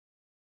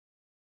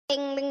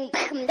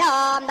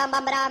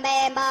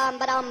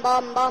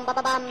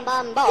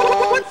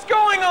What's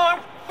going on?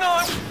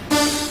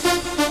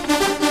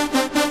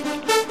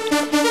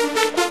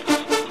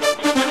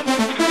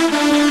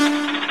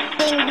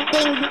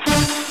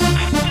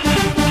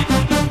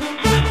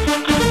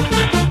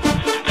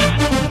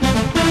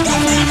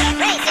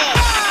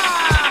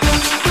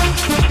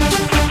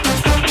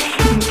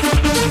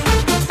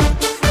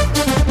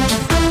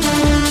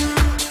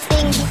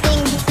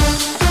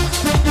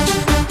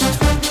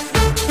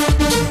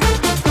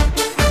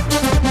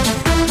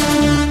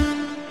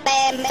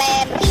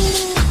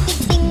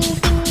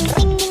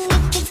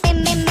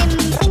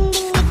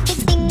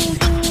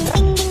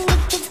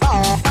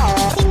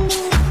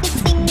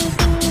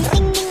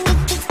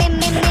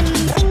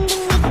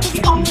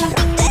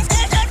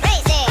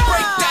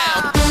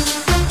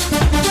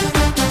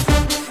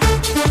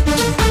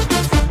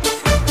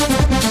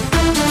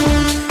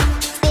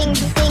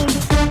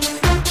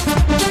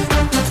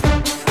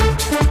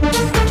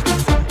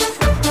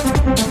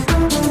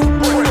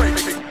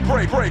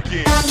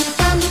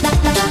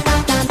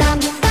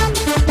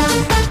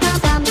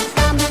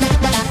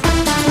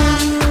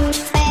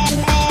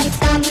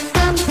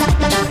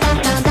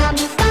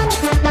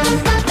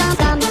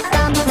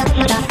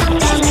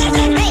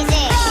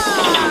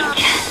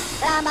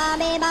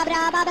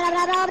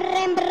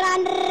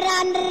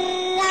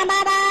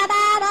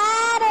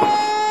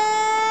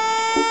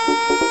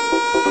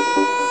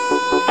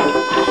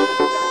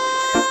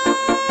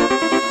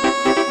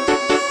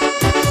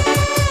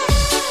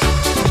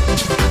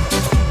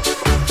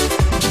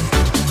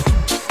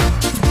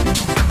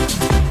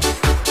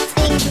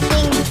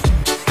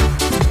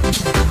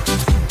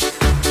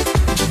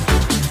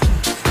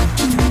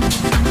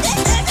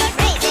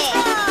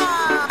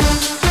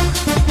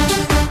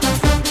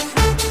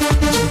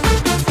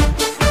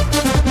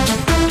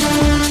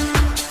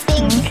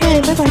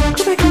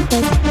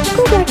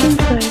 Go back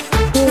inside.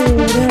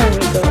 Oh, there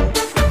we go.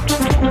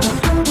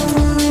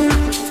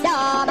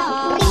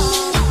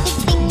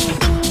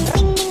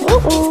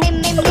 Uh-oh. Oh,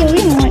 you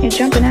don't want you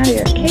jumping out of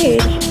your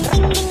cage.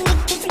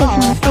 Just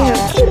want to see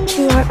how cute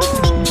you are.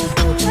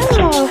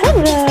 Oh,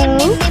 hello.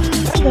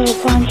 Hello,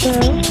 Poncho.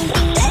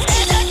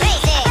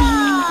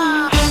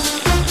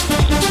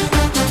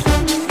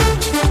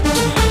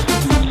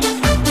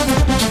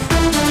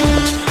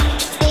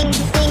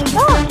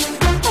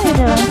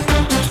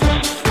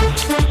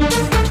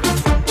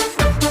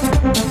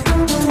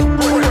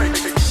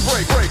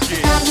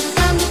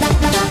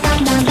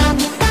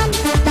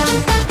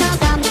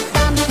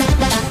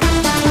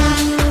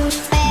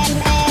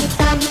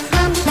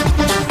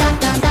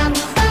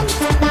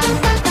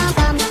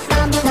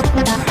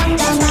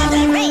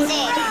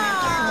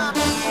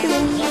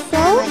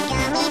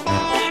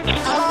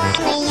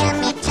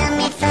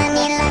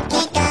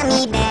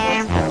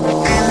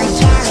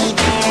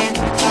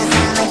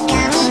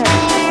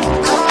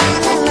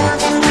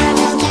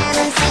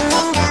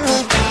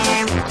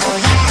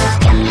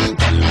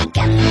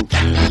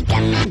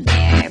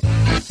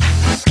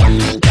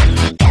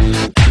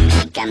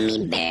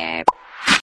 Gummy bear.